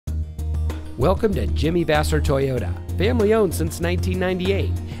Welcome to Jimmy Vasser Toyota, family owned since 1998.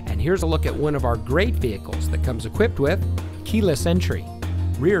 And here's a look at one of our great vehicles that comes equipped with keyless entry,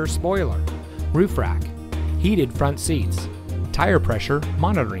 rear spoiler, roof rack, heated front seats, tire pressure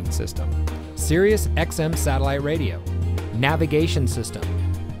monitoring system, Sirius XM satellite radio, navigation system,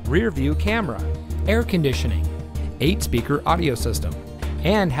 rear view camera, air conditioning, 8-speaker audio system,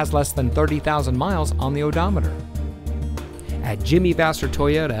 and has less than 30,000 miles on the odometer. At Jimmy Vasser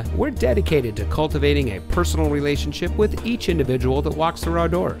Toyota, we're dedicated to cultivating a personal relationship with each individual that walks through our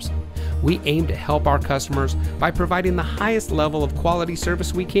doors. We aim to help our customers by providing the highest level of quality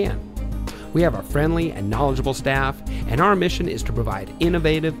service we can. We have a friendly and knowledgeable staff, and our mission is to provide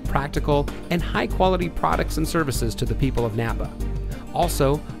innovative, practical, and high-quality products and services to the people of Napa.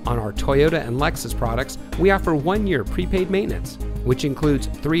 Also, on our Toyota and Lexus products, we offer 1-year prepaid maintenance, which includes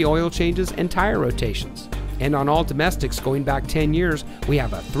 3 oil changes and tire rotations. And on all domestics going back 10 years, we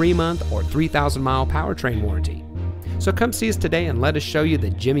have a 3-month or 3,000-mile powertrain warranty. So come see us today and let us show you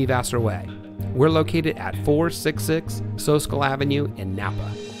the Jimmy Vasser way. We're located at 466 Soscol Avenue in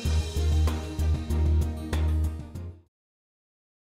Napa.